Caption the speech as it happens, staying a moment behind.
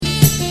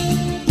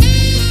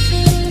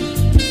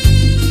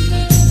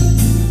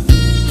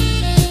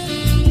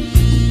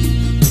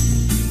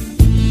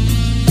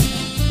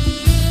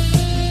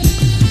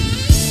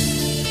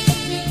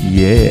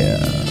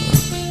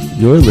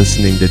You're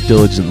listening to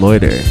Diligent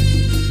Loiter.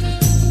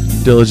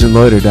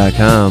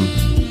 DiligentLoiter.com.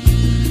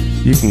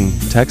 You can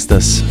text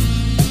us,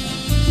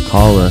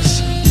 call us,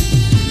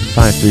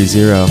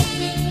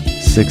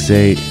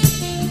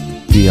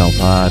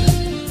 530-68-BL-POD,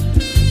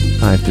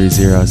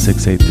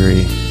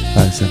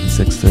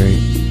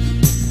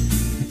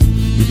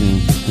 530-683-5763. You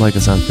can like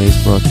us on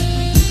Facebook,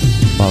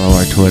 follow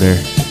our Twitter,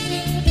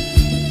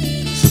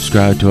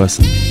 subscribe to us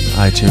on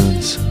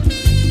iTunes,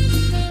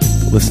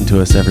 listen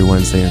to us every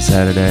Wednesday and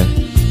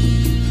Saturday.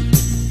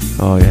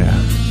 Oh yeah.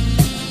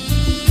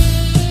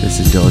 This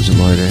is Diligent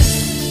Loiter.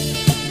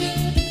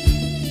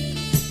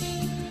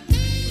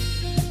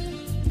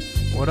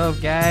 What up,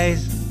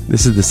 guys?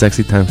 This is the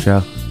Sexy Time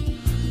Show.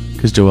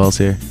 Because Joel's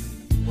here.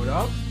 What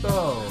up,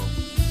 though?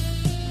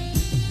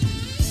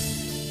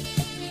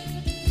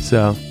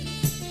 So,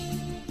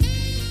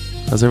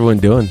 how's everyone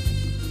doing?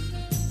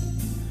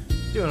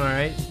 Doing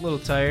alright. A little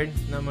tired.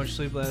 Not much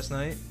sleep last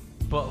night.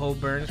 Butthole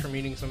burns from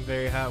eating some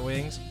very hot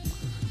wings.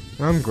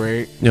 I'm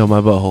great. Yo, my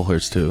butthole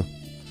hurts too.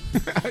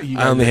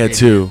 I only had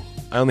two.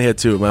 My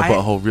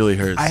butthole really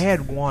hurts. I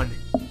had one.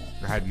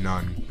 I had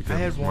none. Because I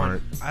had I'm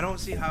smart. one. I don't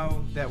see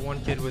how that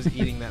one kid was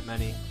eating that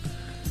many.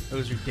 It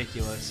was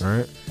ridiculous. All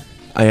right.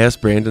 I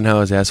asked Brandon how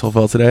his asshole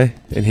felt today,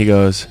 and he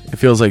goes, "It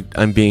feels like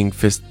I'm being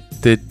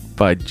fisted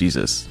by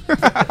Jesus."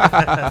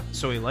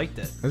 So he liked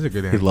it. That's a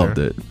good answer. He loved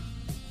it.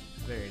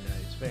 Very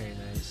nice. Very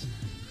nice.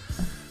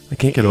 I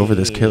can't get over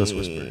this careless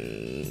whisper.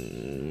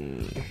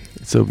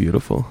 It's so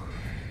beautiful.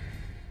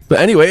 But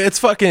anyway, it's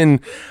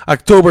fucking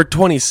October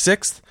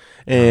 26th,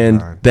 and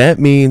God. that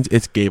means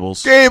it's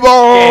Gables.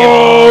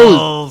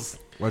 Gables!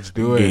 Let's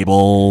do it.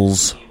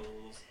 Gables.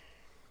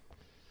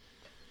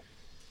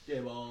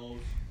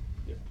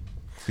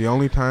 The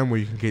only time where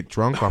you can get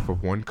drunk off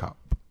of one cup.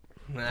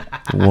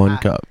 1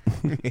 cup.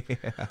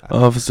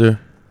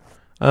 Officer,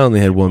 I only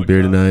had one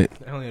beer cup. tonight.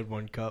 I only had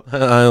 1 cup.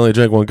 I only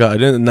drank 1 cup. I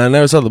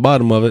never saw the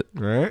bottom of it.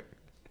 Right?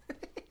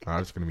 Oh,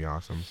 that's going to be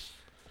awesome.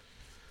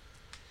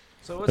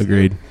 So what's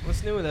Agreed. New?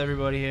 What's new with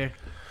everybody here?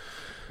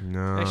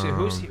 No. Actually,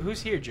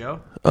 who's here, Joe?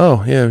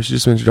 Oh, yeah, we should do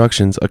some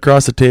introductions.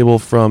 Across the table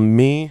from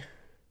me,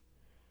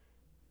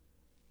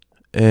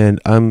 and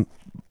I'm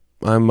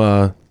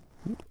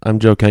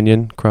Joe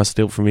Kenyon. Across the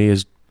table from me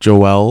is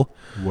Joel.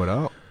 What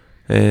up?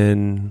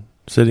 And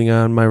sitting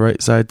on my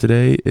right side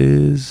today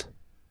is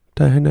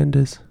Ty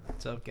Hernandez.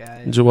 What's up,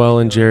 guys? Joel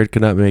and Jared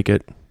could not make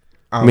it.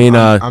 I'm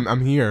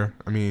here.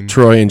 I mean...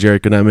 Troy and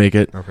Jared could not make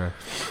it. Okay.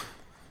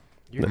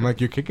 I'm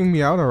like, you're kicking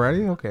me out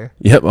already? Okay.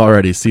 Yep,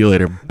 already. See you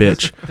later,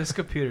 bitch. This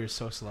computer is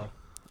so slow.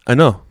 I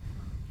know.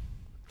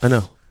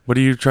 What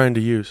are you trying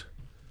to use?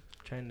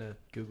 Trying to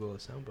Google a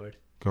soundboard.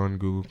 Go on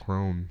Google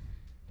Chrome.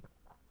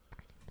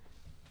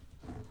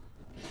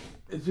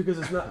 It's because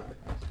it's not...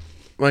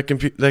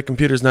 That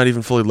computer's not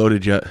even fully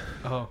loaded yet.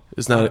 Oh.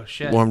 It's not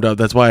shit. warmed up.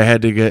 That's why I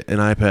had to get an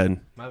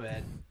iPad. My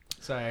bad.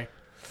 Sorry.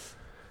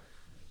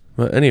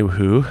 But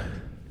anywho...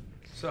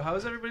 So how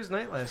was everybody's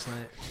night last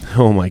night?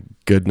 Oh my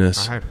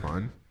goodness. I had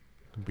fun.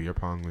 Beer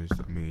pong was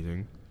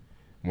amazing.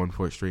 1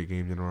 4 straight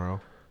games in a row.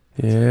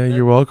 Yeah,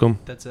 you're welcome.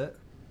 That's it?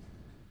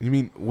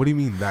 What do you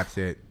mean that's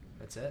it?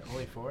 That's it?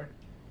 Only 4?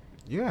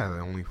 Yeah,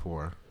 only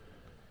 4.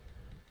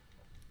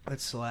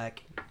 That's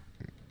slack.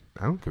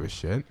 I don't give a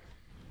shit.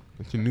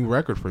 It's a new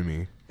record for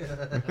me.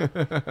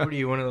 What are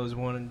you, one of those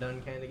one and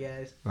done kind of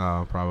guys?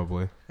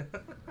 Probably.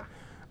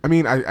 I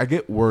mean, I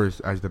get worse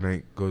as the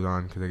night goes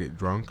on because I get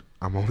drunk.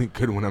 I'm only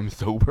good when I'm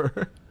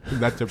sober.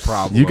 That's a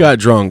problem. You got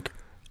drunk.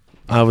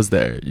 I was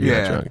there. You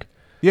got drunk.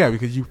 Yeah,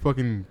 because you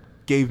fucking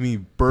gave me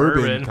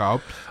bourbon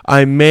cups.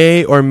 I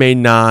may or may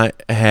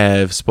not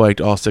have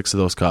spiked all 6 of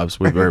those cups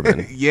with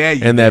bourbon. Yeah,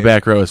 you And did. that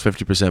back row is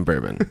 50%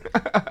 bourbon.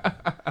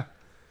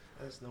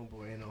 That's no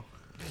bueno.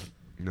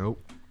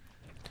 Nope.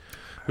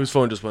 Whose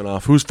phone just went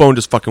off? Whose phone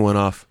just fucking went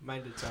off?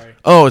 Mine did, sorry.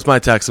 Oh, it's my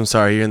text. I'm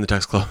sorry. You're in the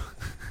text club.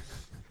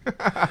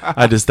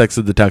 I just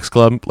texted the text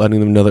club,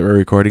 letting them know that we're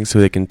recording so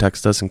they can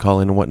text us and call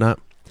in and whatnot.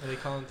 Are they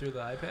calling through the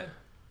iPad?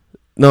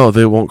 No,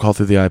 they won't call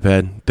through the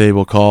iPad. They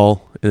will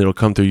call, and it'll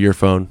come through your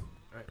phone.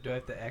 All right, do I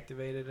have to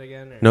activate it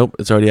again? Or? Nope,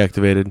 it's already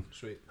activated.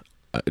 Sweet.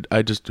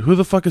 I just... Who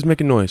the fuck is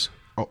making noise?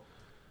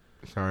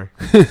 Sorry.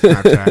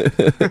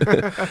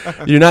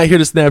 Snapchat. You're not here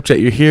to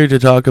Snapchat. You're here to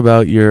talk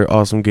about your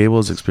awesome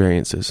Gables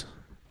experiences.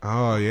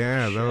 Oh,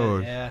 yeah, Shit,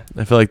 those. yeah.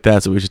 I feel like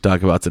that's what we should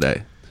talk about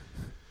today.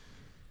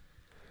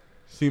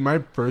 See, my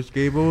first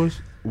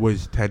Gables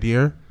was 10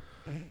 year.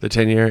 The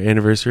 10-year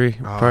anniversary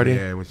party?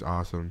 Yeah, it was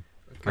awesome.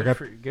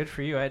 Good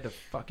for you. I had to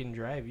fucking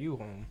drive you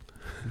home.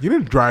 You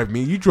didn't drive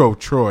me. You drove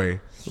Troy.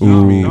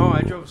 Ooh. Me. No,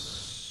 I drove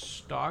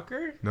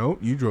Stalker. No,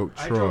 you drove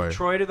Troy. I drove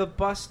Troy to the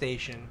bus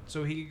station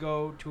so he could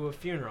go to a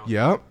funeral.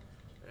 Yep.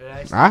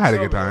 And I had a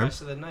good sober time. The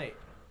rest of the night.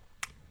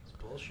 It's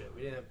bullshit.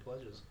 We didn't have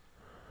pledges.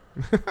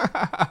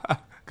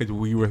 Because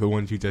we were the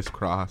ones you just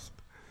crossed.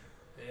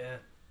 Yeah,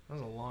 that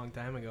was a long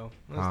time ago.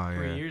 That was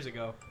 3 years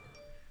ago.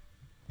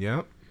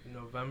 Yep.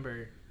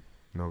 November.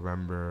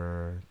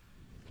 November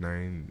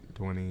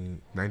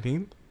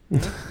 2019?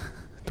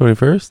 21st?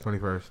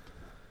 21st.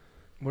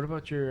 What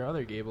about your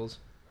other Gables?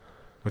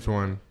 Which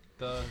one?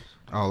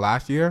 Oh,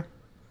 last year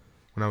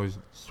when I was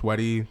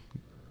sweaty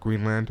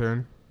Green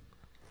Lantern.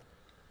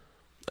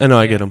 I know,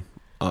 I get them.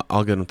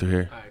 I'll get them through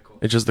here. All right, cool.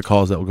 It's just the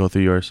calls that will go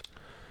through yours.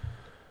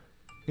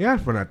 Yeah, I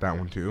had fun at that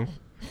one too.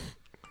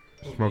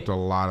 Smoked a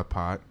lot of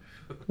pot.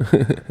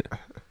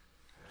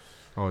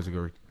 Always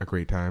a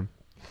great time.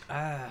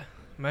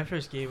 My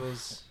first game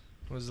was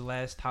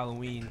last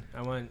Halloween.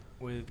 I went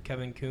with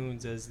Kevin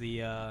Coons as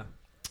the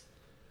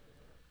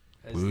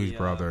Blues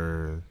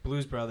Brothers.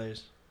 Blues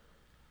Brothers.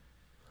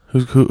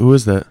 Who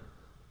is that?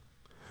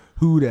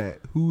 Who that?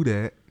 I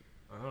don't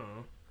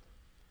know.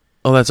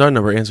 Oh, that's our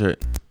number. Answer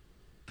it.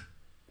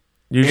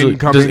 Usually,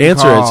 Incoming just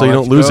answer call. it so you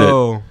don't lose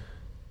it.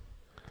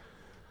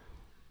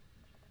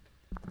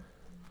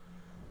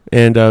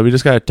 And we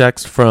just got a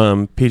text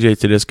from PJ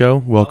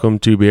Tedisco. Welcome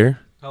to beer.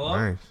 Hello?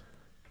 Nice.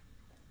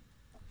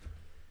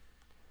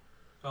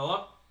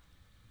 Hello?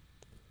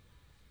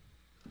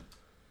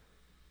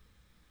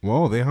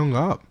 Whoa, they hung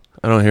up.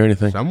 I don't hear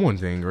anything.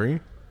 Someone's angry.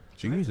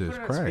 Can I Jesus put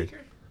it on Christ.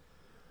 speaker?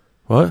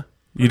 What?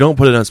 You don't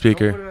put it on Don't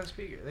speaker. put it on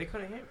speaker. They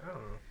couldn't hear me. I don't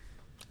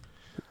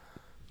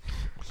know.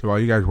 So while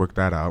you guys work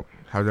that out,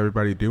 how's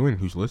everybody doing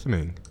who's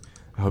listening?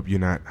 I hope you're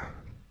not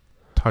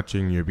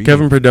touching your beat.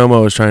 Kevin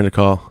Perdomo was trying to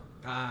call.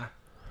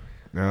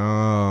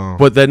 No.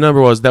 What that number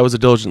was, that was a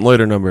Diligent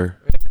Loiter number.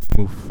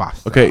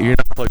 Mufasa. Okay, you're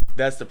not plugged.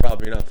 That's the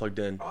problem. You're not plugged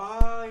in.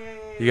 Oh, yeah.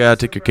 You gotta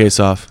take your case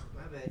off.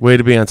 My bad. Way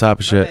to be on top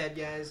of My shit. bad,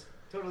 guys.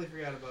 Totally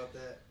forgot about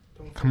that.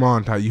 Come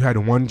on, Ty. You had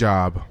one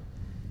job.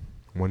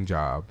 One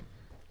job.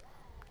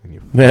 And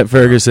you Matt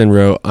Ferguson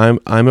wrote, I'm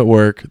at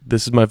work.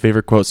 This is my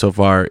favorite quote so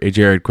far, a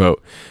Jared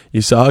quote.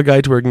 You saw a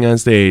guy twerking on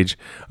stage.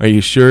 Are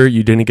you sure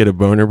you didn't get a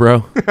boner,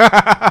 bro?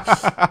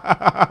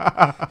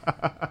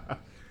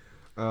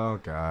 Oh,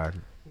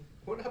 God.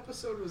 What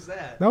episode was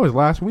that? That was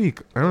last week.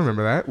 I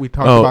remember that. We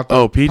talked about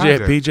the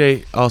pageant.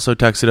 PJ also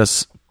texted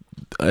us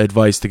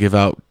advice to give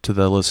out to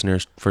the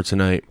listeners for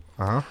tonight.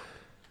 Uh-huh.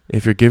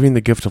 If you're giving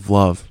the gift of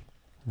love,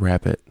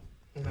 wrap it.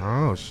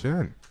 Oh,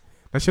 shit.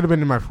 That should have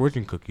been in my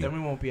fortune cookie. Then we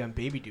won't be on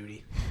baby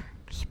duty.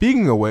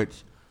 Speaking of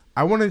which,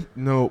 I want to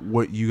know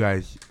what you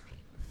guys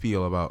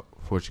feel about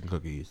fortune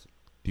cookies.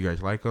 Do you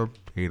guys like them?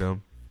 Hate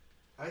them?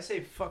 I say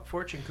fuck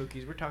fortune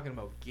cookies. We're talking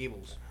about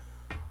Gables.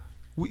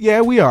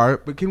 Yeah, we are.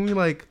 But can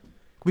we,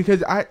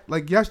 because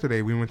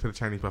yesterday we went to the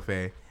Chinese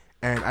buffet,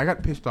 and I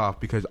got pissed off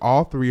because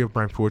all three of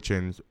my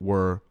fortunes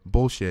were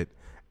bullshit,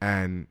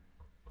 and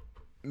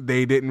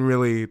they didn't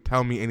really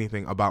tell me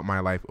anything about my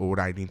life or what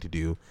I need to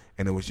do.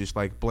 And it was just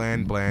like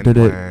bland. Did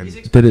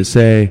it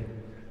say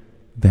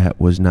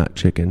that was not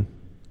chicken?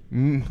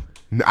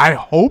 I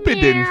hope it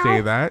didn't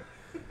say that.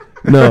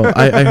 No,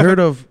 I heard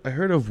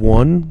of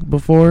one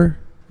before.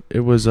 It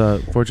was a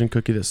fortune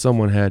cookie that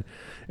someone had,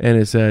 and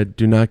it said,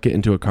 "Do not get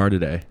into a car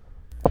today."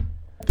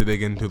 Did they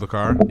get into the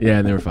car? Yeah,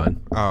 and they were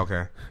fine. Oh,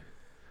 okay.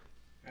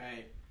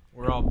 Right.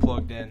 We're all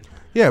plugged in.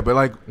 Yeah,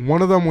 but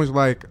one of them was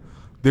like,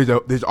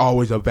 there's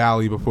always a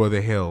valley before the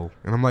hill.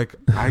 And I'm like,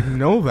 I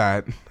know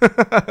that.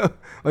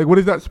 What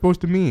is that supposed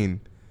to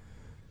mean?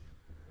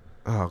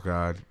 Oh,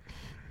 God.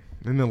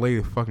 Then the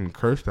lady fucking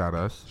cursed at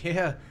us.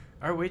 Yeah.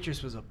 Our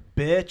waitress was a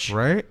bitch.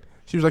 Right?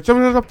 She was like,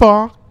 7 the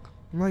fuck.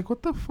 I'm like,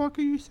 what the fuck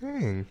are you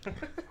saying?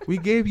 We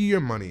gave you your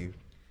money.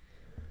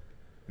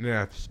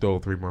 Yeah, stole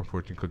 3 more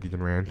fortune cookies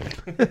and ran.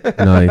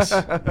 Nice.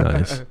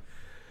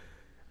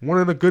 One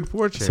of the good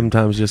fortune.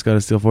 Sometimes you just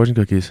gotta steal fortune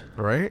cookies.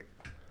 Right?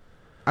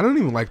 I don't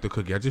even like the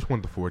cookie. I just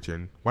want the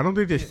fortune. Why don't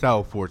they just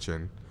sell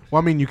fortune?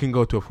 Well, I mean, you can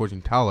go to a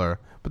fortune teller,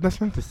 but that's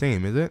not the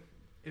same, is it?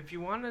 If you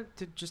wanted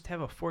to just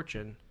have a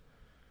fortune,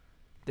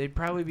 they'd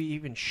probably be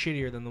even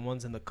shittier than the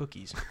ones in the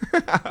cookies.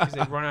 Because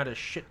they'd run out of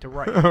shit to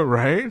write.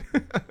 Right?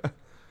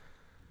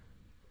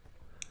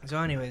 So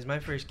anyways, my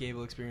first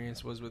Gable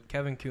experience was with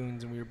Kevin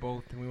Coons, and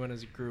we went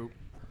as a group.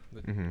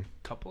 The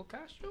couple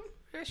costume,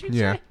 I guess you'd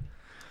say?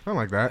 Something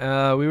like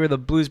that. We were the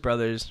Blues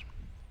Brothers.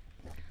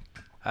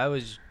 I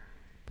was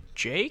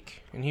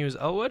Jake, and he was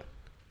Elwood.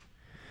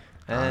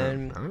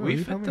 And I don't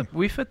know,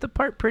 we fit the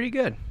part pretty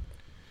good.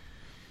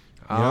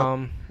 Yep.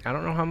 I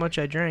don't know how much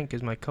I drank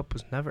because my cup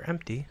was never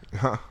empty.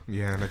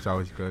 Yeah, that's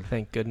always good.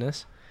 Thank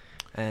goodness.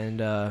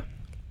 And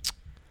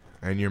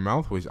And your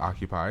mouth was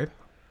occupied.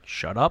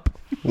 shut up.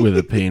 With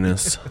a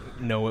penis.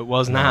 No, it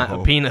was not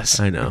No. a penis.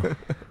 I know.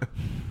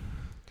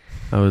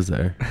 I was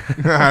there.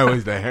 I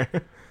was there.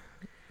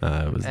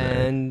 I was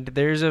there. And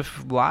there's a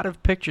lot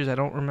of pictures I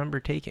don't remember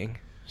taking.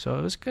 So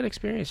it was a good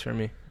experience for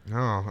me.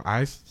 No,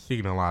 I've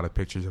seen a lot of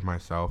pictures of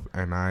myself,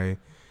 and I...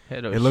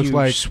 Had a It looks huge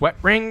like- sweat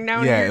ring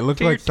down Yeah, here it looked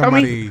to your like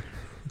tummy.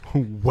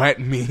 somebody wet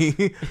me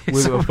with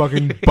a Someone-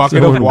 fucking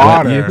bucket Someone of wet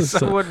water. you?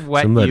 Someone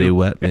wet Somebody you.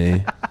 wet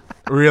me.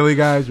 Really,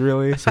 guys?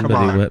 Really? Somebody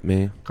Come on. wet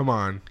me. Come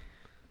on.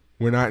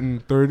 We're not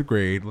in 3rd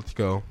grade. Let's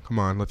go. Come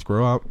on. Let's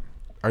grow up.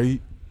 Are you...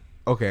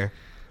 Okay.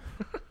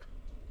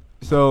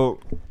 So,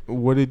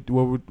 what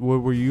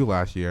were you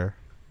last year?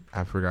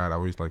 I forgot. I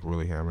was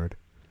really hammered.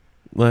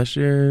 Last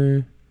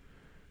year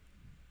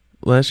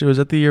was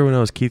that the year when I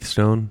was Keith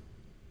Stone?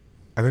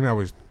 I think that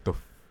was the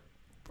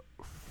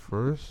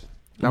first.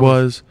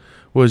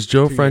 Was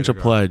Joe 2 French years a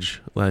ago.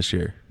 pledge last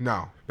year?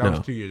 No, that No. was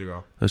 2 years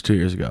ago. That was 2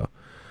 years ago.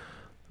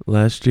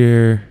 Last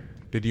year,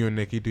 Did you and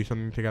Nikki do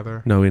something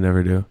together? no, we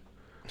never do.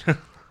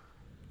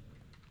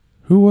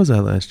 Who was I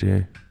last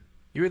year?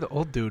 You were the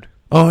old dude.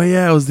 Oh,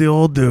 yeah, it was the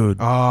old dude.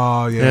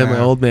 Oh, yeah. Yeah, my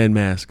old man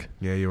mask.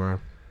 Yeah, you were.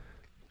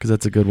 Because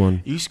that's a good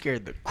one. You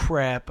scared the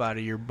crap out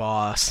of your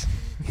boss.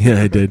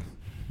 Yeah, I did.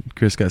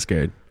 Chris got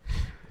scared.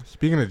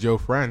 Speaking of Joe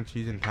French,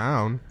 he's in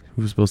town.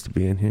 Who was supposed to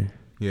be in here?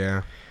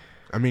 Yeah.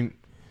 I mean,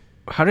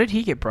 How did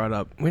he get brought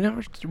up? We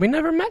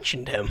never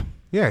mentioned him.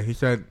 yeah, he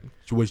said,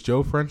 was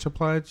Joe French a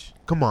pledge?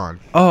 Come on.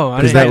 Oh, I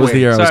Because didn't. that was the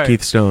year I was Sorry.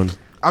 Keith Stone.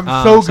 I'm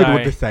Oh, so good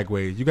sorry. with the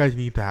segues. You guys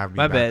need to have me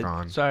My back bad.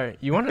 on. Sorry.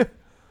 You want to?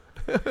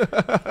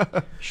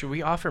 Should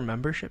we offer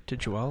membership to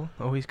Joel?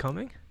 Oh, he's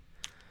coming.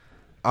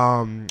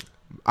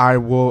 I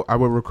will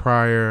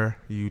require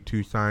you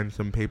to sign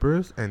some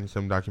papers and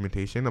some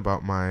documentation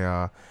about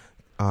my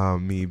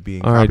me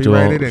being All right,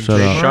 copyrighted Joel,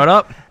 and shut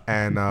up. trademarked, Shut up.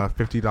 and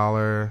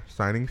 $50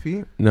 signing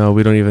fee. No,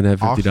 we don't even have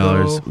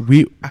 $50. Also-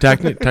 We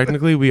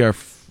technically we are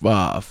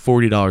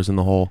 $40 in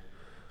the hole.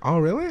 Oh,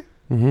 really?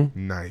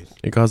 Mm-hmm. Nice.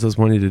 It costs us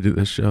money to do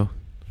this show.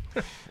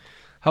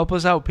 Help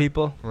us out,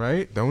 people.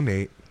 Right?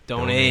 Donate.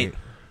 Donate.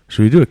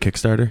 Should we do a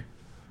Kickstarter?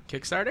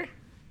 Kickstarter?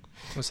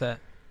 What's that?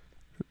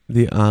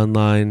 The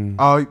online.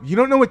 You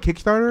don't know what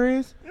Kickstarter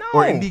is? No.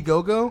 Or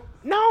Indiegogo?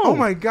 No. Oh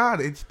my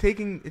God! It's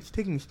taking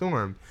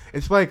storm.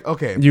 It's like,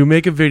 okay, You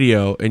make a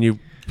video and you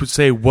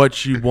say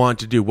what you want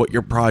to do, what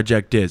your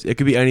project is. It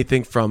could be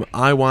anything from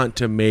I want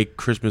to make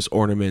Christmas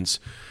ornaments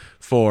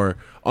for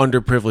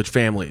underprivileged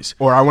families.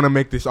 or I want to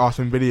make this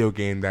awesome video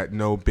game that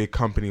no big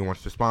company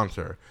wants to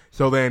sponsor.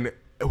 So then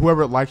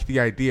whoever likes the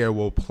idea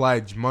will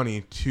pledge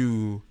money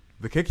to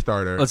the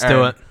Kickstarter. Let's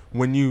do it.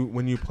 When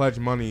you pledge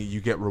money,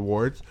 you get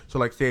rewards. So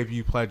like, say if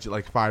you pledge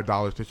like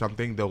 $5 to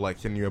something, they'll like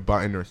send you a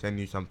button or send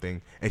you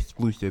something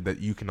exclusive that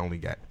you can only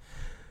get.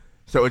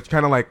 So it's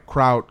kind of like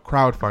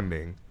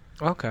crowdfunding.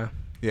 Okay.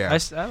 Yeah.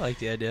 I like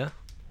the idea.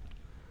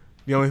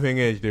 The only thing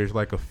is there's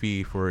like a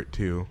fee for it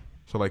too.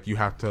 So like you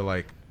have to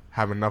like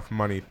have enough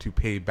money to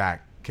pay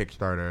back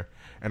Kickstarter,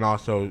 and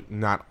also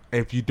not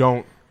if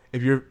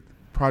your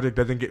project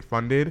doesn't get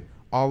funded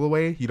all the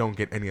way, you don't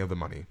get any of the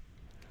money.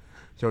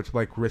 So it's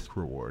like risk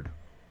reward.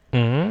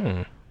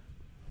 Mm.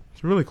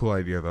 It's a really cool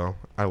idea though.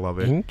 I love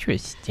it.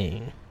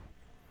 Interesting.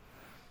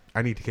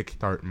 I need to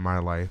kickstart my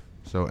life.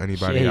 So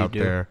anybody Yeah, you out do.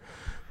 there,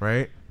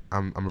 right?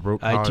 I'm a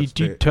broke college ITT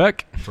student,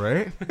 Tech.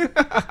 right?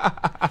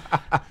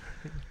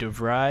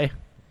 DeVry.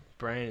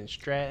 Brian and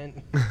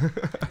Stratton.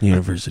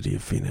 University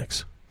of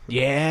Phoenix.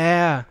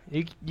 Yeah.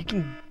 You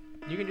can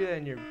do that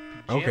in your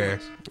pajamas. Okay.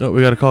 Oh,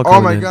 we got a call Oh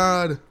coming my in.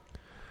 God!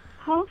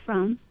 Call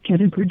from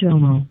Kevin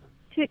Perdomo.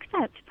 To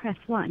accept, press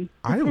 1.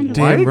 I To send a-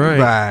 Damn like right.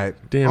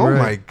 that. Damn oh right.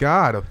 my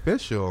God!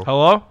 Official.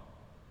 Hello?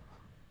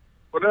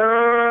 What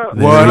up?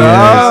 There What he is.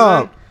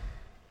 up?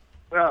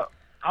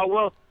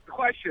 Well, the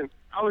question.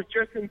 I was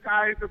just in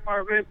Ty's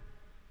apartment.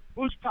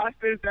 Whose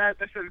pasta is that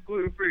says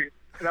gluten-free?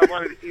 Because I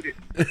wanted to eat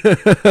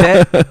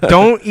it.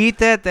 Don't eat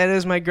that. That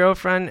is my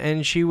girlfriend,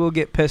 and she will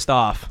get pissed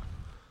off.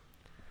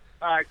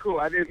 All right, cool.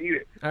 I didn't eat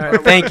it. All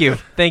right. Thank you.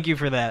 Thank you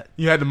for that.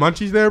 You had the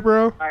munchies there,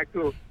 bro? All right,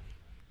 cool.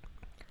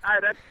 All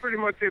right, that's pretty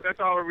much it. That's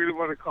all I really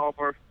want to call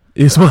for.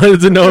 You just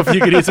wanted to know if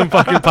you could eat some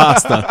fucking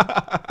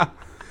pasta.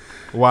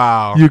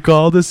 Wow. You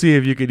called to see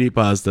if you could eat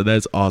pasta.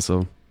 That's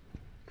awesome.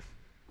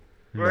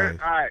 Right? Nice.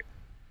 All right.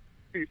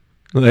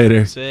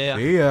 Later. See ya.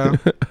 See ya.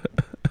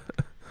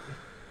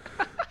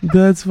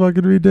 That's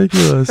fucking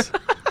ridiculous.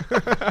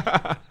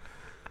 Pasta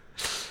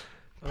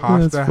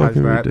That's has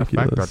fucking that effect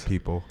ridiculous. on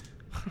people.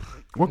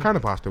 What kind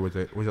of pasta was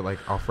it? Was it like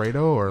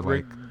Alfredo or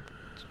like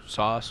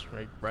Sauce,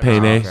 right?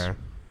 Penne. okay.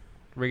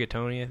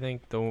 Rigatoni, I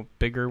think. The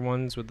bigger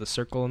ones with the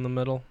circle in the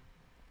middle.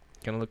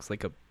 Kind of looks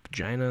like a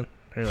vagina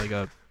or like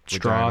a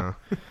straw. Vagina.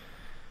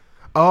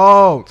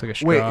 Oh, It's like a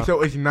straw. wait.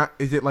 So it's not?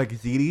 Is it like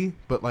ziti,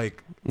 but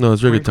like? No,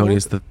 it's rigatoni. Sprinkles?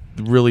 It's the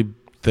really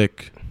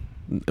thick.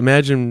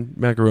 Imagine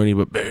macaroni,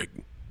 but big.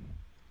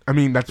 I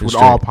mean, that's what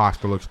Straight. all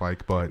pasta looks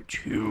like. But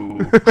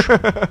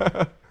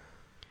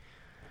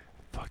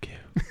Fuck you.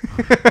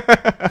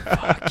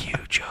 Fuck you,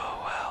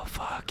 Joel.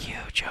 Fuck you,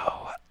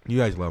 Joel. you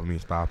guys love me.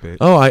 Stop it.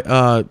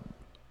 Oh,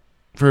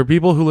 for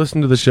people who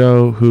listen to the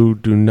show who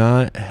do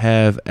not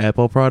have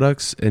Apple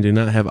products and do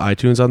not have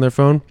iTunes on their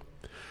phone,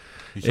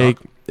 You suck.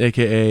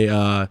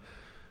 aka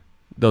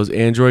those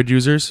Android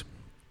users,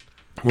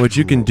 what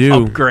you can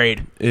do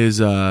Upgrade. is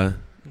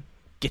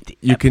Get the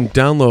you can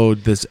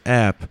download this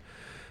app.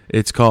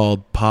 It's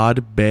called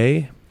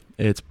Podbay.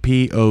 It's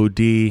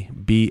PODBAY,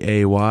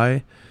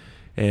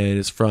 and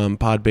it's from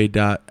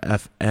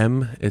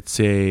podbay.fm. It's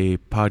a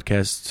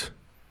podcast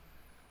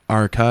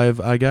archive,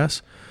 I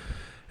guess.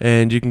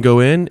 And you can go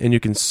in and you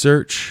can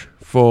search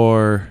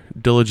for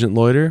Diligent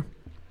Loiter.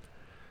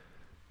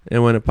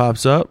 And when it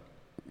pops up,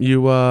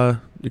 you can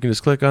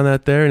just click on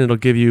that there, and it'll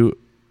give you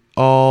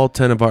all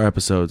 10 of our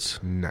episodes.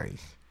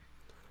 Nice.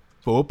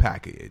 Full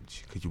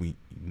package, because we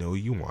know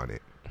you want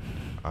it.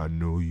 I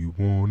know you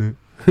want it.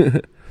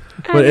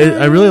 But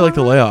I really like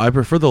the layout. I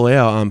prefer the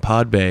layout on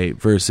Podbay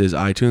versus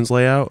iTunes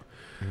layout,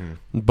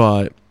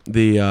 but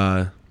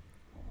the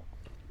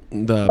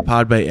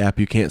Podbay app,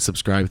 you can't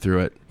subscribe through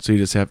it, so you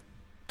just have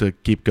to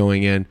keep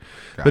going in.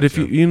 But if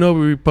Gotcha.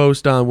 we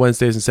post on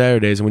Wednesdays and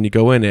Saturdays, and when you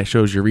go in, it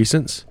shows your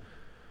recents.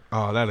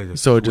 Oh, that is a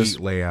So it sweet just-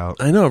 layout.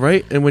 I know,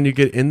 right? And when you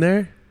get in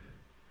there,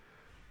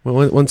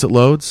 once it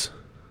loads,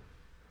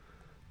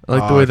 I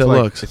like the way It's that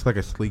like- looks. It's like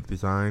a sleek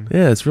design.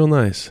 Yeah, it's real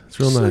nice. It's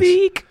real nice.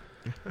 Sleek.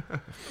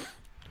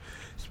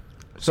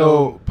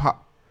 So,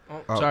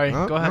 Oh, sorry.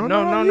 Go ahead. You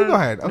No. go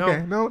ahead. No.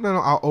 Okay. No.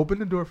 I'll open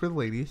the door for the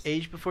ladies.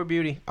 Age before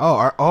beauty.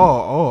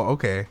 Oh,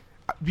 okay.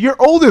 You're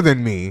older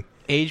than me.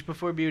 Age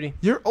before beauty.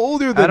 You're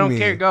older than me. I don't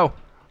care. Go.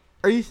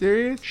 Are you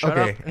serious? Shut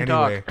okay. up and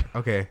Anyway.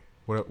 Okay.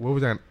 What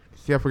was that?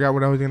 See, I forgot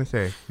what I was gonna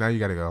say. Now you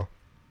gotta go.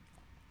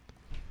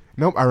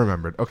 Nope, I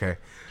remembered. Okay.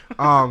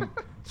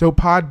 So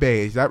Pod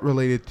Bay, is that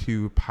related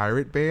to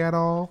Pirate Bay at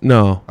all?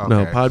 No.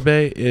 Okay.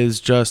 Podbay is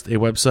just a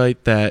website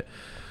that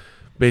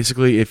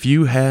basically, if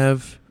you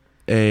have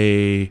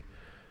a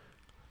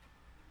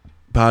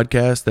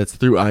podcast that's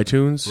through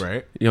iTunes,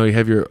 Right. you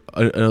have your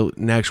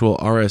an actual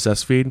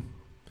RSS feed,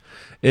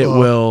 it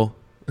will.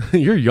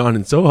 You're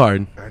yawning so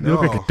hard. I You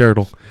look like know. a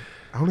turtle.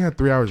 I only had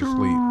 3 hours of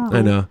sleep.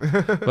 I know,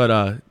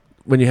 but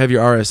when you have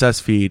your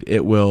RSS feed,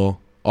 it will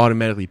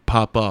automatically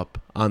pop up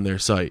on their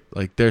site.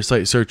 Like their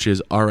site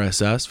searches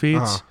RSS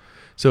feeds, Uh-huh.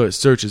 so it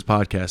searches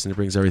podcasts and it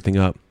brings everything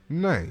up.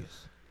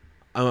 Nice.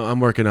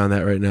 I'm working on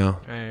that right now.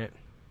 All right.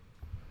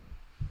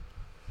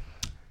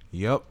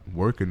 Yep,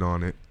 working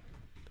on it.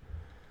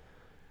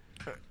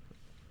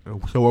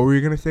 So what were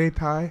you gonna say,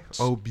 Ty?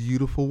 Oh,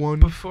 beautiful one.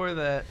 Before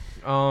that,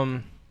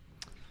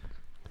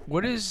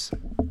 what is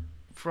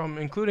from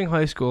including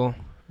high school?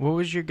 What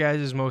was your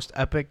guys' most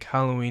epic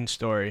Halloween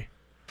story?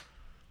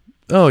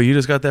 Oh, you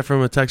just got that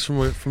from a text from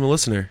a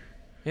listener.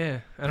 Yeah,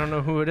 I don't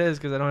know who it is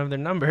because I don't have their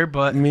number,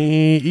 but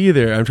Me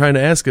either. I'm trying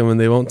to ask them and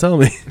they won't tell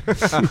me.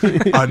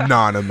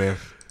 Anonymous.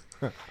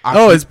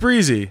 It's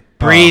Breezy.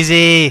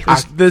 Breezy.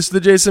 This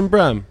the Jason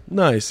Brem.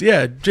 Nice.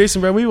 Yeah,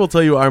 Jason Brem, we will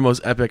tell you our most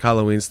epic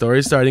Halloween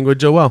story, starting with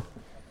Joel.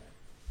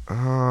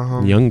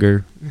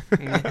 Younger.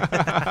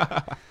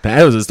 That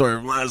was a story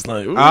from last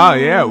night. Ooh.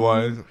 Yeah, it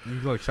was. You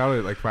like shouted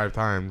it like 5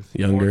 times.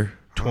 Younger.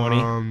 20.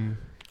 I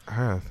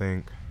gotta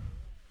think.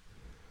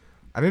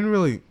 I didn't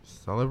really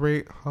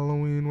celebrate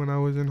Halloween when I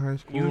was in high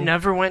school. You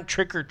never went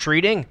trick or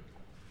treating?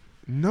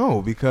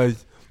 No,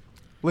 because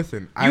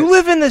listen, You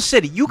live in the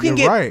city. You can You're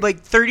get right.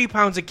 like 30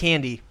 pounds of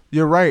candy.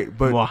 You're right,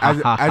 but as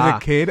a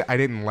Wahahaha. kid, I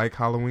didn't like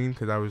Halloween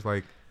because I was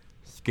like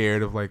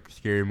scared of like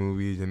scary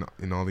movies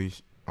and all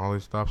this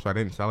stuff, so I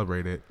didn't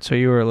celebrate it. So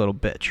you were a little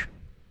bitch.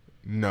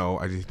 No,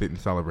 I just didn't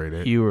celebrate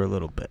it. You were a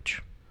little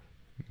bitch.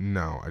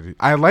 No,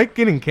 I like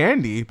getting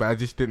candy, but I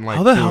just didn't like.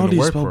 How the doing hell do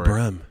you work spell for it.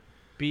 Brem?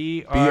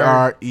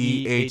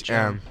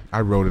 Brehem.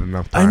 I wrote it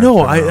enough I times.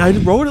 know. to I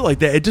wrote it like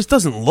that. It just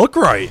doesn't look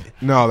right.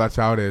 No, that's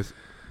how it is.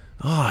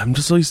 Oh, I'm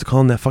just so used to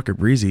calling that fucker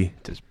Breezy.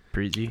 Just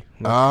breezy.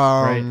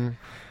 Um.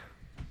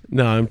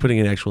 No, I'm putting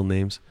in actual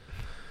names.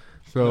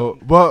 So,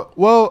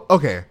 well,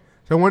 okay.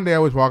 So one day I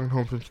was walking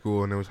home from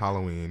school and it was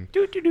Halloween.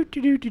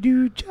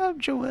 Job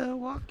Joel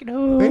walking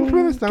home. Thanks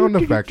for the sound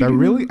effects. I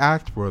really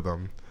asked for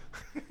them.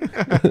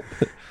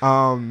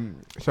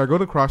 So I go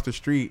to cross the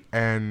street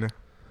and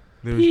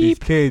there was these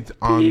kids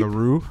on the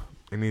roof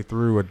and they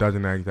threw a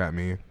dozen eggs at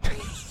me.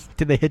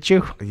 Did they hit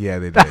you? Yeah,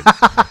 they did.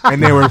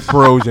 And they were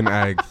frozen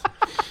eggs.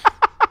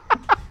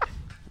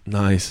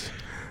 Nice.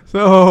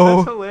 So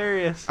That's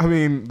hilarious. I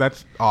mean,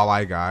 that's all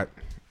I got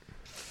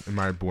in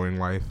my boring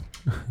life.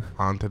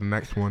 On to the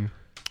next one.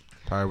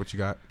 Ty, what you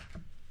got?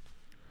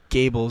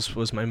 Gables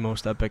was my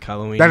most epic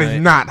Halloween That night.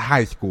 is not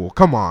high school.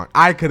 Come on.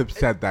 I could have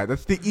said that.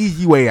 That's the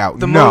easy way out.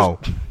 The No.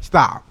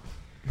 Stop.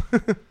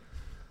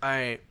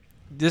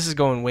 This is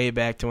going way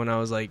back to when I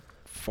was like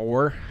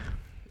 4.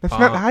 That's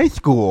not high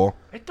school.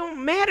 It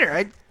don't matter.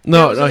 That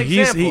No, was no. an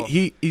example.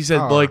 He said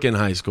Oh. like in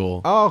high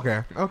school. Oh,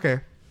 okay. Okay.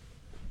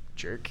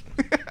 Jerk.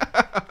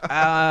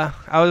 I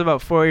was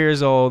about 4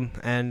 years old,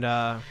 and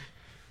I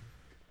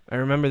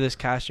remember this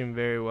costume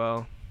very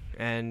well.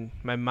 And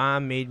my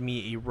mom made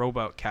me a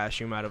robot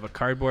costume out of a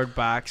cardboard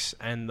box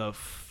and the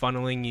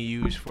funneling you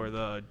use for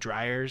the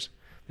dryers,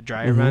 the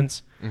dryer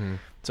vents. Mm-hmm.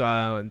 So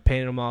I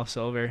painted them all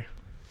silver,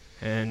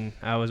 and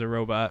I was a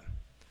robot.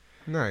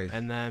 Nice.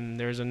 And then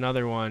there's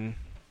another one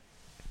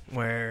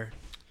where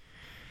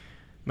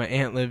my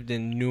aunt lived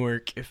in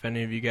Newark. If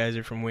any of you guys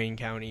are from Wayne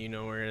County, you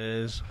know where it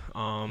is.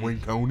 Wayne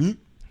County?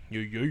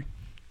 Yeah.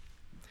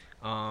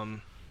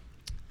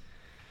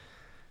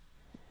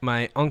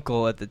 My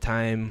uncle at the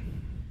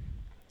time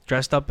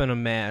dressed up in a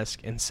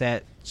mask and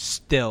sat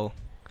still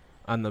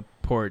on the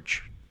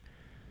porch.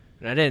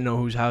 And I didn't know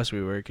whose house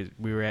we were at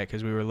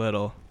because we were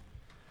little.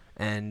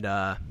 And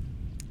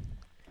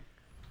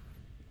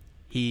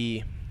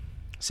he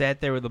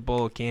sat there with a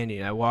bowl of candy.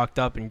 And I walked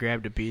up and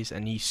grabbed a piece,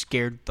 and he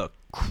scared the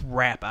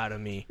crap out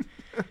of me.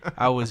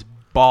 I was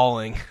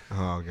bawling.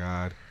 Oh,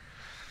 God.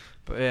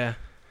 But yeah,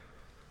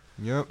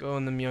 Yep. go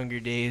in them younger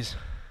days.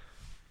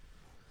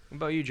 What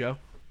about you, Joe?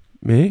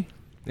 Me?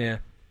 Yeah.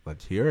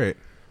 Let's hear it.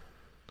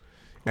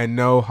 And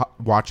no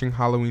watching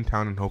Halloween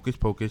Town and Hocus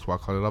Pocus while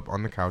cuddled up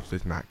on the couch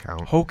does not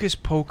count. Hocus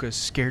Pocus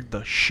scared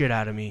the shit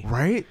out of me.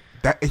 Right?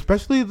 That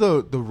especially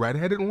the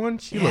redheaded one.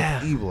 She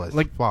looked evil as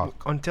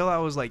fuck. Until I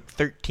was like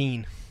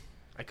 13,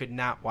 I could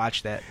not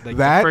watch that. Like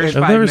That the first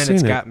and- I've 5 never minutes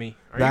seen it. got me.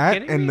 Are you That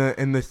kidding me?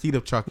 and the Seed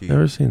of Chucky.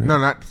 Never seen it. No,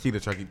 not the Seed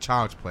of Chucky.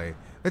 Child's Play.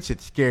 That shit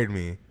scared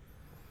me.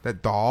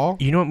 That doll.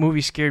 You know what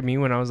movie scared me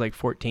when I was like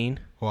 14?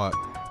 What?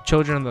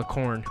 Children of the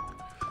Corn.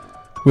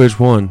 Which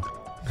one?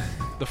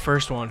 The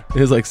first one.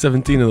 There's like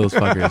 17 of those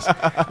fuckers.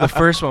 The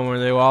first one where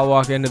they all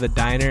walk into the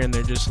diner and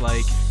they're just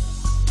like,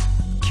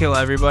 kill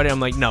everybody. I'm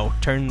like, no,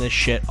 turn this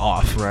shit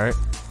off. Right.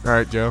 All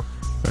right, Joe.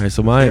 All right,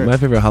 so my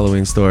favorite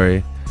Halloween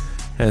story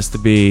has to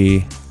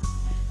be.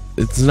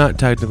 It's not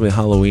technically a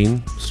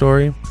Halloween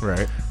story.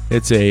 Right.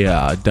 It's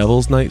a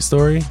Devil's Night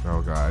story.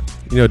 Oh God.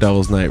 You know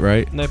Devil's Night,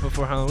 right? Night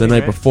before Halloween. The night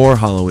right? before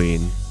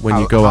Halloween, when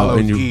you go out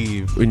and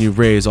Eve. when you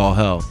raise all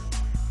hell.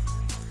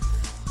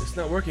 It's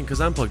not working because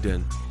I'm plugged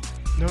in.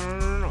 No.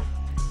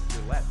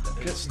 Your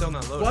left. It's still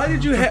not loaded. Why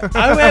did you?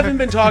 I haven't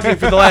been talking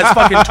for the last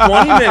fucking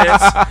 20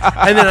 minutes,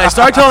 and then I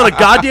start telling a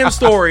goddamn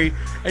story,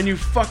 and you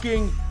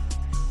fucking.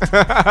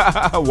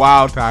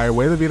 Wow, Ty.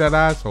 Way to be that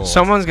asshole.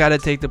 Someone's got to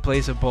take the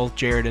place of both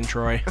Jared and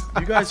Troy.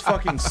 You guys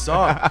fucking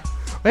suck.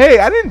 Hey,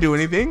 I didn't do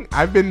anything.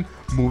 I've been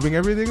moving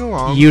everything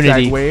along.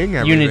 Unity. Segwaying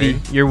everything.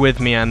 Unity. You're with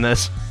me on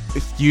this.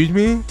 Excuse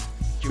me?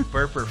 You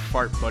burp or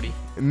fart, buddy.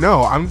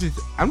 No, I'm just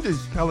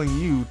telling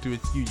you to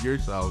excuse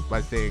yourself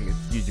by saying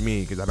excuse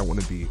me because I don't want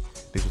to be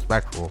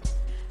disrespectful.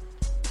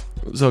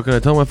 So can I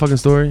tell my fucking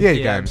story? Yeah,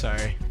 you Yeah, can. I'm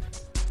sorry.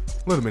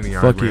 Little mini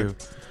Fuck you.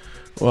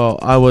 Well,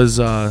 I was.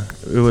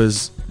 It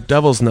was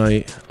Devil's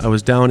Night. I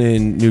was down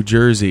in New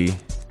Jersey,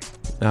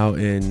 out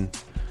in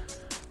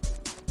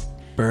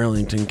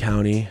Burlington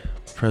County,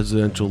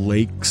 Presidential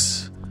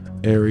Lakes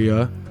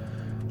area,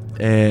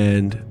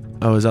 and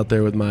I was out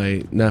there with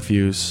my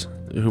nephews,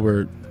 who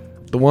were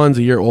the one's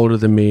a year older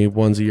than me,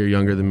 one's a year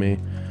younger than me,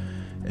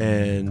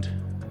 and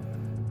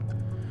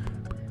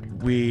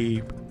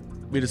we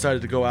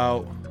decided to go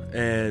out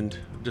and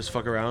just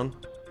fuck around,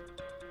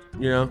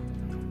 you know.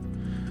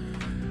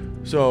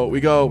 So we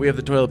go, we have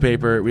the toilet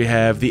paper, we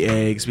have the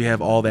eggs, we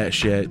have all that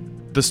shit,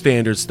 the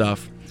standard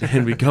stuff.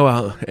 And we go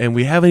out, and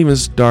we haven't even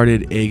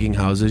started egging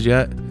houses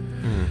yet.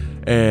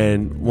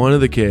 And one of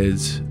the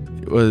kids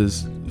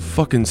was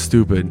fucking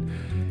stupid.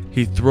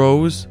 He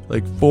throws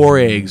like 4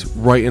 eggs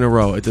right in a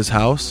row at this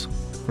house.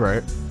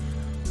 Right.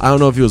 I don't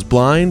know if he was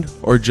blind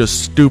or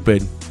just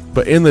stupid,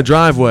 but in the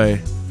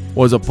driveway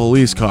was a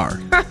police car.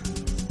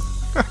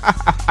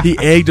 He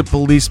egged a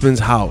policeman's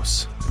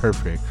house.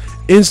 Perfect.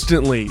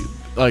 Instantly,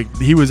 like,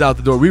 he was out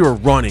the door. We were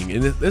running,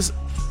 and this is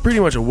pretty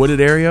much a wooded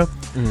area.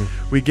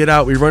 We get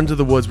out, we run to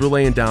the woods, we're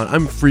laying down.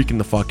 I'm freaking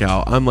the fuck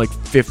out. I'm like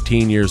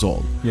 15 years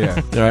old. Yeah.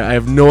 All right, I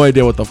have no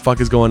idea what the fuck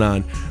is going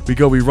on. We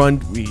go, we run,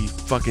 we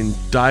fucking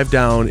dive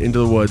down into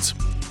the woods.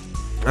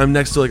 I'm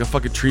next to like a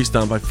fucking tree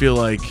stump. I feel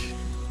like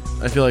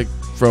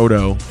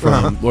Frodo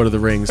from Lord of the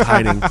Rings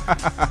hiding.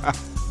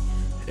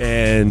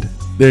 And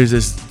there's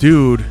this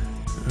dude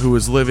who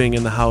was living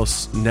in the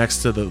house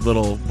next to the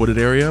little wooded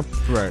area.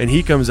 Right. And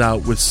he comes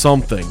out with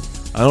something.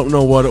 I don't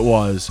know what it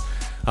was,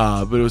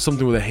 but it was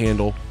something with a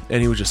handle.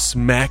 And he was just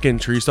smacking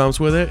tree stumps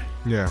with it.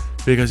 Yeah.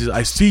 Because he's,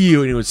 I see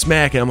you, and he would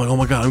smack it. I'm like, oh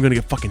my God, I'm going to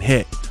get fucking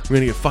hit. I'm going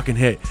to get fucking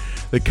hit.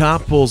 The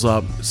cop pulls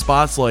up,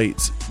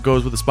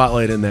 goes with the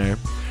spotlight in there,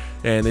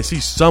 and they see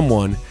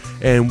someone,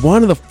 and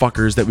one of the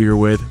fuckers that we were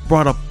with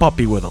brought a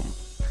puppy with him.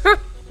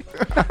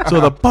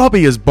 So the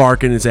puppy is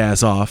barking his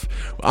ass off.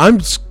 I'm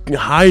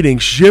hiding,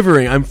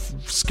 shivering. I'm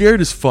scared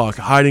as fuck,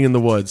 hiding in the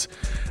woods.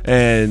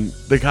 And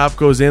the cop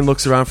goes in,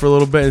 looks around for a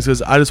little bit, and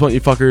says, I just want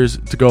you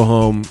fuckers to go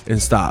home and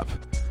stop.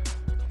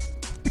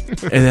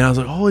 And then I was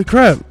like,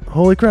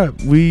 holy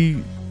crap,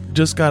 we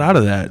just got out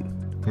of that.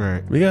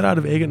 Right. We got out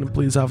of egging the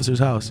police officer's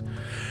house.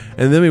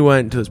 And then we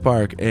went to this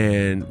park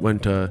and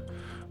went to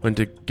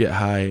get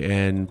high,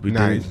 and we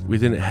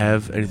didn't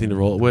have anything to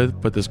roll it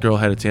with, but this girl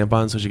had a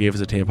tampon, so she gave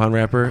us a tampon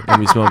wrapper, and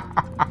we smoked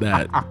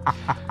that.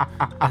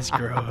 That's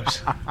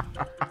gross.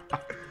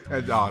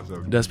 That's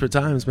awesome. Desperate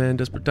times, man,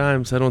 desperate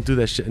times. I don't do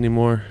that shit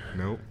anymore.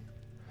 Nope.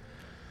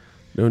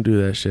 Don't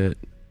do that shit.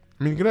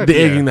 I mean, good The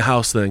idea. egging the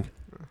house thing.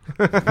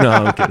 No,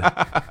 I'm kidding.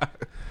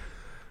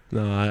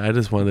 No, I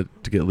just wanted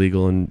to get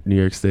legal in New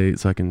York State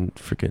so I can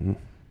freaking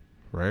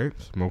Right?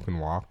 Smoke and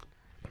walk.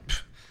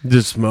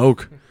 just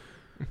smoke.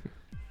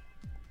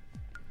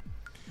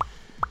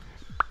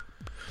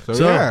 So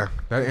yeah,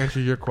 that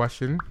answers your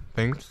question.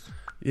 Thanks.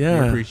 We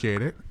Yeah,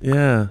 appreciate it.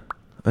 yeah,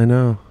 I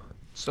know.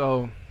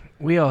 So,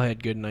 we all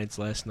had good nights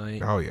last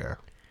night. Oh yeah.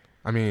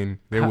 I mean,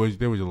 there was a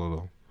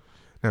little.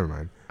 Never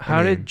mind.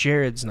 How did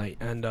Jared's night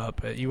end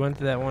up? You went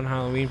to that one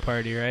Halloween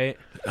party, right?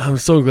 I'm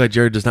so glad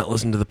Jared does not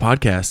listen to the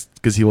podcast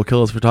because he will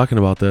kill us for talking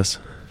about this.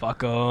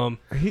 Fuck him.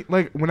 He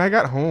when I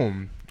got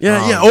home?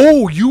 Yeah.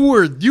 Oh, you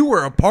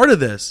were a part of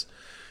this.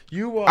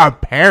 You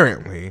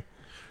Apparently.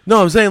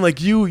 No, I'm saying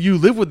like you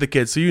live with the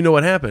kids, so you know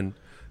what happened.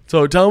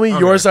 So tell me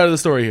your side of the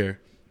story here,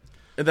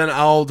 and then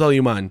I'll tell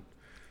you mine.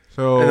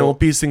 So and then we'll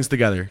piece things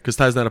together because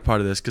Ty's not a part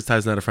of this because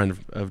Ty's not a friend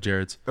of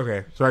Jared's.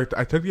 okay, so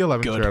I took the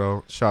 11th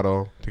Good.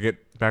 shuttle to get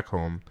back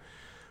home.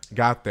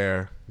 Got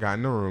there, got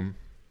in the room.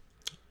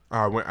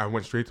 I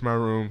went straight to my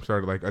room,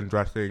 started like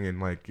undressing and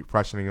like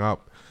freshening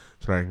up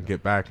so I can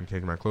get back and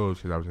change my clothes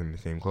because I was in the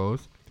same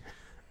clothes.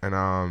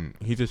 And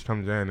he just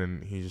comes in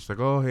and he's just like,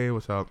 "Oh, hey,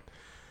 what's up?"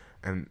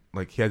 And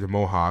like he has a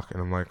mohawk,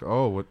 and I'm like,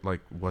 "Oh,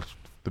 what's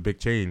the big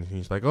change?" And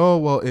he's like, "Oh,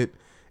 well, it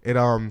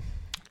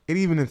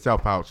evened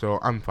itself out, so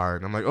I'm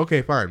fine." I'm like,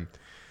 "Okay, fine."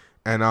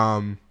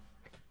 And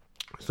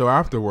so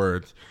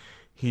afterwards,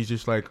 he's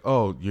just like,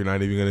 "Oh, you're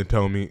not even gonna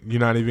tell me?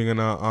 You're not even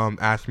gonna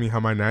ask me how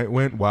my night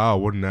went? Wow,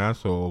 what an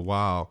asshole!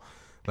 Wow."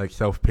 Like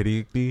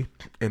self-pitying me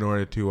in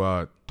order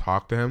to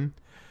talk to him.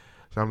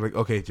 So I'm like,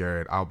 "Okay,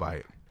 Jared, I'll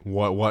bite.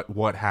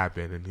 What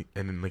happened?"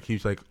 And then like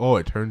he's like, "Oh,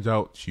 it turns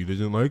out she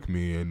doesn't like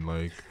me, and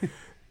like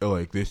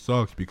like this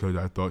sucks because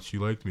I thought she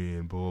liked me,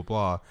 and blah blah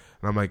blah."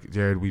 And I'm like,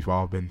 "Jared, we've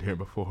all been there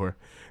before."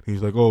 And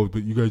he's like, "Oh,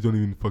 but you guys don't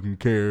even fucking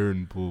care,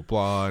 and blah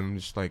blah." And I'm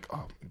just like,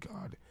 "Oh my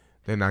god."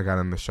 Then I got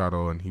on the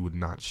shuttle, and he would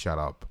not shut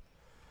up.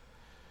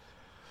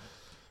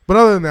 But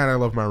other than that, I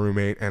love my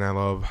roommate, and I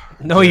love...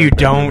 No, you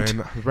don't.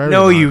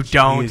 No, you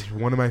don't. He's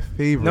one of my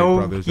favorite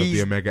brothers of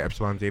the Omega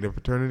Epsilon Zeta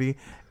fraternity,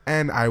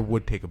 and I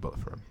would take a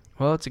bullet for him.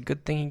 Well, it's a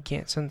good thing he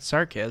can't sense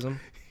sarcasm.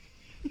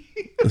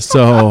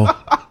 So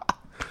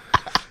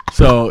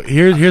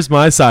here's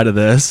my side of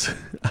this.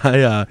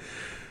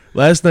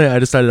 Last night I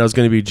decided I was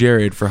going to be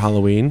Jared for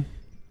Halloween.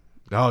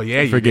 Oh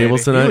yeah, for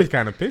Gables tonight. He was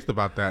kind of pissed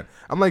about that.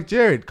 I'm like,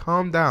 Jared,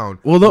 calm down.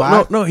 Well,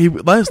 no.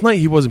 Last night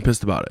he wasn't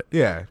pissed about it.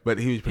 Yeah, but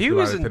he was. Pissed He about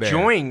was it today.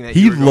 enjoying that.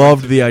 He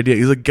loved the idea.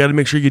 He's like, "Got to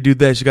make sure you do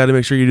this. You got to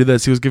make sure you do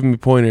this." He was giving me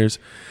pointers,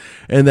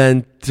 and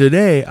then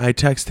today I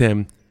text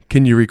him,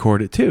 "Can you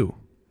record it too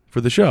for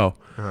the show?"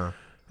 Uh-huh.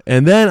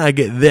 And then I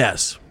get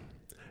this.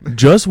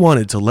 Just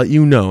wanted to let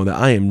you know that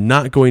I am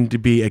not going to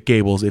be at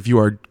Gables if you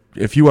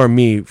are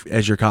me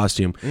as your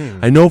costume.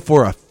 I know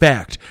for a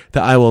fact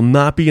that I will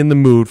not be in the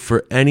mood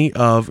for any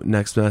of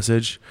next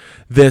message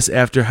this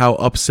after how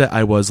upset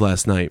I was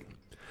last night.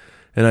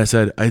 And I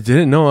said, "I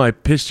didn't know I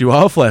pissed you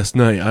off last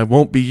night. I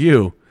won't be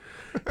you."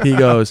 He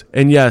goes,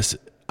 "And yes,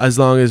 as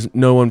long as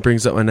no one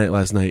brings up my night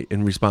last night,"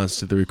 in response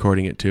to the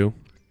recording it too.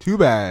 Too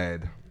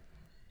bad.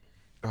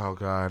 Oh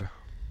God.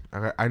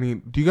 I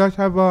need. Do you guys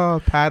have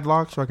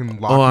padlocks so I can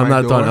lock? I'm my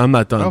not door? done. I'm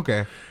not done.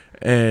 Okay.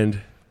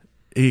 And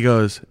he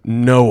goes,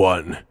 "No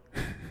one."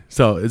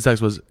 So his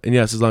text was, "And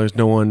yes, as long as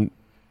no one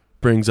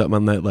brings up my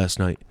night last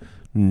night,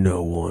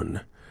 no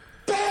one."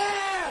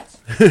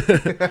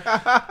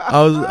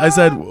 I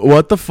said,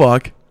 "What the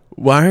fuck?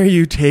 Why are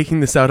you taking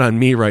this out on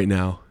me right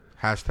now?"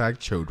 Hashtag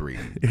Chodri.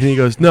 And he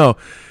goes, "No,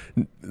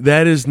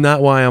 that is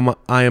not why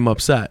I am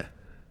upset."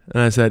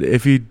 And I said,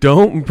 "If you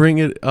don't bring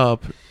it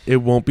up, it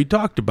won't be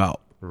talked about."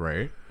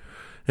 Right.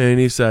 And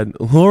he said,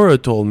 "Laura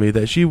told me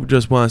that she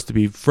just wants to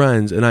be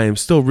friends, and I am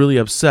still really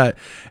upset,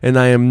 and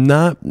I am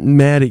not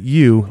mad at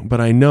you, but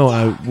I know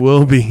I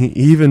will be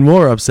even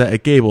more upset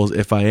at Gables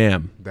if I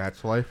am."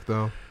 That's life,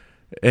 though.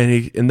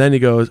 And then he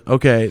goes,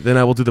 "Okay, then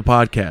I will do the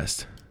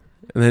podcast."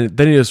 And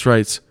then he just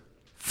writes,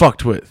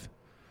 "Fucked with."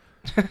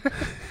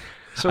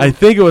 So, I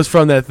think it was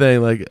from that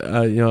thing, like,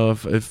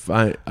 if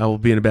I will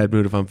be in a bad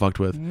mood if I'm fucked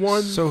with.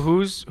 So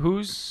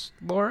who's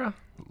Laura?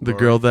 The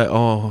girl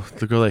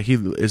that he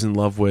is in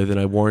love with, and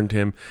I warned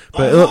him.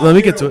 But let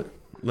me get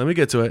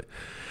to it.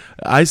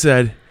 I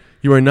said,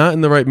 "You are not in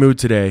the right mood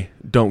today.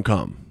 Don't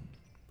come."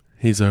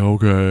 He's like,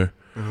 "Okay.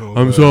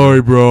 I'm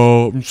sorry,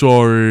 bro. I'm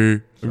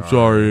sorry.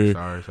 Sorry,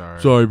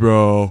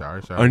 bro.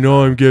 Sorry, I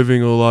know I'm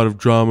giving a lot of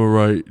drama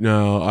right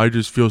now. I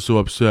just feel so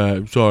upset.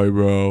 I'm sorry,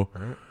 bro."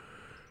 Right.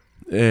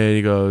 And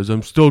he goes,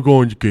 "I'm still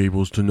going to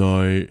Gables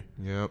tonight."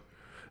 Yep.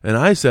 And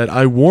I said,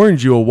 "I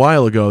warned you a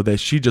while ago that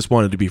she just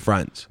wanted to be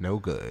friends." No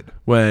good.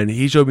 When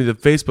he showed me the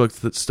Facebook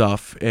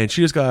stuff, and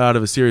she just got out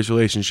of a serious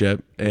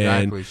relationship, and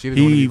Exactly. She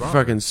didn't want to he be bothered.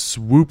 fucking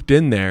swooped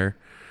in there,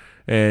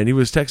 and he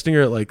was texting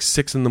her at like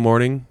 6 a.m.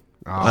 on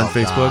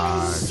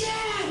Facebook,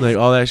 like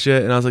all that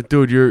shit. And I was like,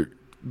 "Dude,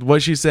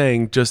 what she's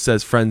saying just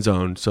says friend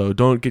zone, so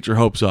don't get your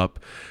hopes up."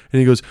 And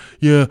he goes,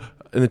 "Yeah."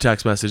 In the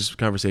text message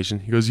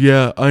conversation, he goes,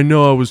 "Yeah, I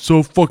know I was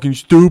so fucking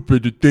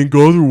stupid to think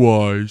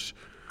otherwise."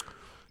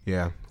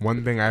 Yeah.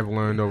 One thing I've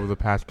learned over the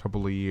past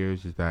couple of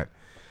years is that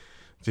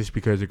just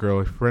because a girl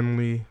is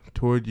friendly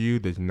toward you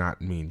does not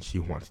mean she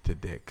wants to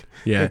dick.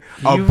 Yeah.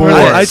 You've Abort.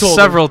 heard I it told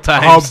several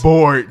times.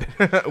 Abort.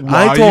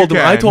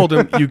 I told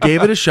him, "You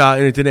gave it a shot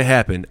and it didn't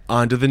happen.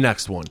 On to the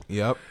next one."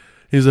 Yep.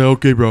 He's like,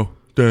 "Okay, bro.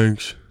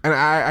 Thanks." And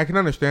I can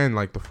understand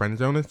like the friend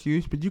zone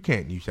excuse, but you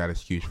can't use that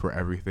excuse for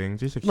everything.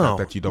 Just accept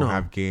that you don't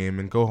have game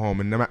and go home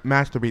and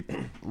masturbate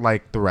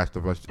like the rest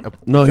of us.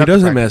 No, he Accept the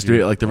doesn't fact that masturbate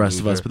you like the a rest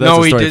of us, loser. but that's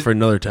No, a he story did- for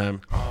another time.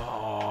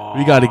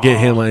 We got to get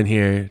him in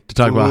here to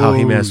talk about how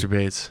he Ooh.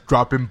 masturbates.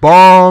 Dropping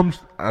bombs.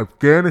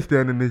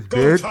 Afghanistan in this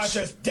bitch.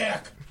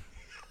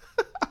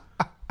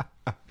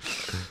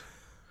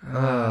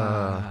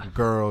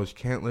 Girls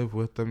can't live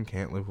with them,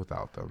 can't live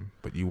without them,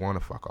 but you want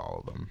to fuck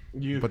all of them.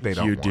 But they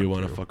don't. You do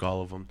want want to fuck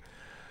all of them.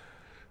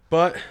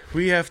 But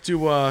we have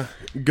to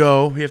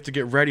go. We have to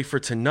get ready for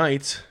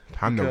tonight.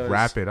 Time to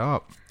wrap it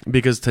up.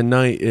 Because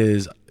tonight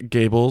is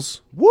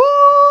Gables. Woo!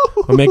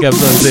 Omega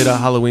Zeta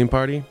Halloween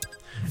party.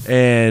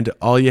 And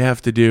all you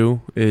have to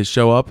do is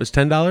show up. It's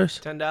 $10?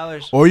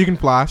 $10. Or you can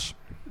flash.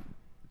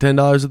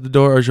 $10 at the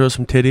door or show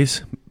some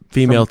titties.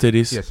 Female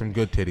titties. Yeah, some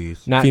good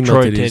titties. Not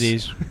Female Troy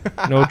titties.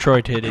 titties. No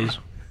Troy titties.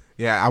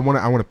 Yeah, I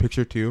want a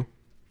picture too.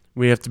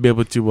 We have to be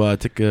able to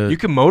take a... You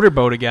can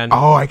motorboat again.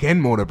 Oh, I can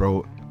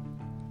motorboat.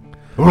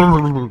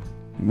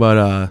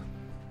 But,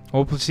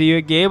 Hope to see you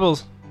at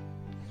Gables.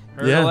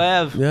 Hurdle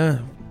Ave. yeah.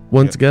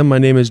 Once again, my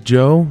name is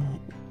Joe.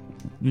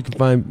 You can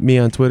find me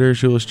on Twitter,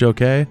 Shulish Joe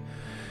K.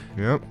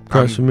 Yep.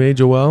 Across from me,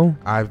 Joel.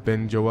 I've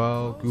been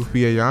Joel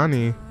Goofy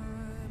Ayani.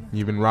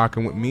 You've been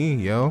rocking with me,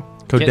 yo.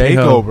 Codejo.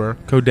 Takeover.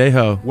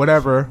 Codejo.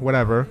 Whatever.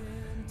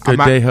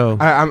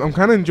 Codejo. I'm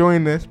kind of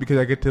enjoying this because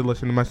I get to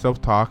listen to myself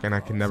talk, and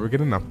I can never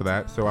get enough of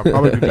that. So I'll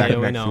probably be back Yeah,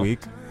 we next know. week.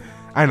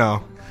 I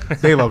know.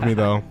 They love me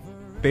though.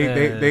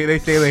 They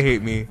say they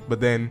hate me, but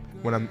then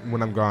when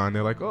I'm gone,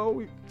 they're like,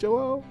 "Oh,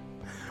 Joel."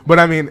 But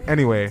I mean,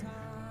 anyway,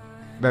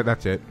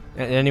 that's it.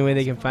 Any way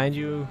they can find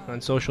you on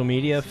social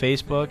media,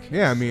 Facebook?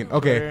 Yeah, I mean,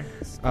 okay.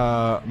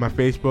 Twitter? My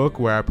Facebook,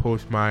 where I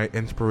post my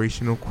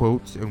inspirational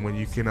quotes and when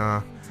you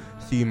can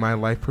see my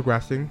life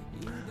progressing.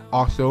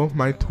 Also,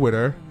 my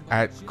Twitter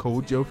at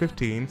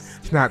CodeJoe15,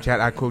 Snapchat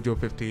at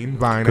CodeJoe15,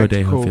 Vine at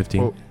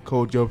Codejo15.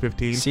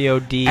 CodeJoe15,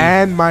 COD.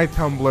 and my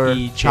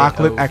Tumblr, EJO.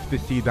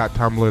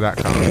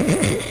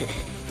 chocolateecstasy.tumblr.com.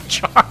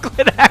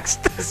 Chocolate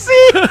ecstasy.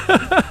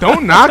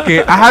 Don't knock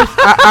it.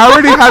 I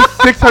already have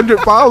 600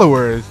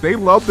 followers. They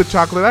love the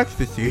chocolate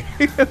ecstasy.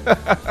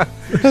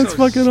 That's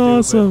fucking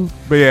awesome.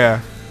 But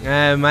yeah.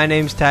 My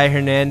name's Ty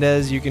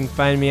Hernandez. You can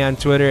find me on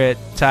Twitter at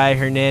Ty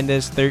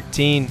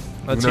Hernandez13.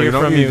 Let's No, you hear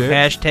don't from you. use it.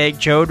 Hashtag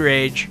Chode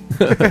Rage.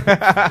 For all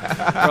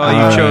you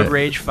All Chode right.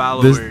 Rage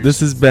followers. This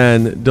has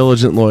been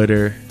Diligent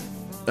Loiter,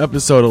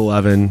 episode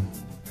 11.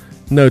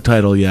 No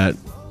title yet.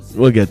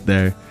 We'll get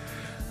there.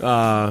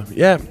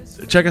 Yeah,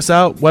 check us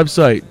out.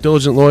 Website,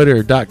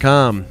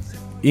 diligentloiter.com.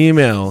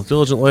 Email,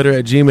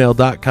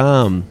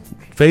 diligentloiter@gmail.com.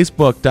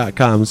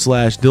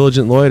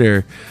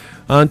 Facebook.com/diligentloiter.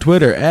 On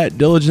Twitter,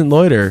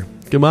 @diligentloiter.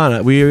 Come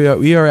on,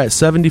 we are at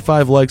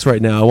 75 likes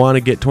right now. I want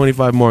to get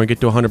 25 more and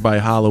get to 100 by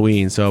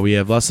Halloween, so we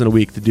have less than a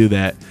week to do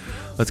that.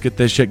 Let's get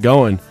this shit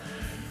going.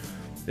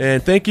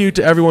 And thank you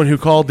to everyone who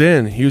called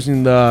in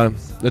using the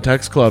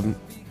text club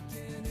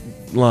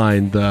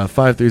line, the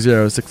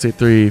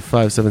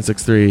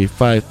 530-683-5763,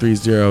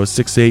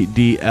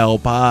 530-68DL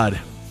pod.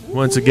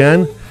 Once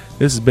again,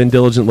 this has been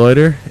Diligent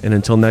Loiter, and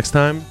until next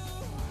time,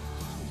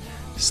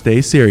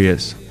 stay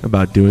serious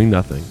about doing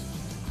nothing.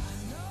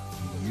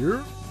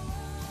 You're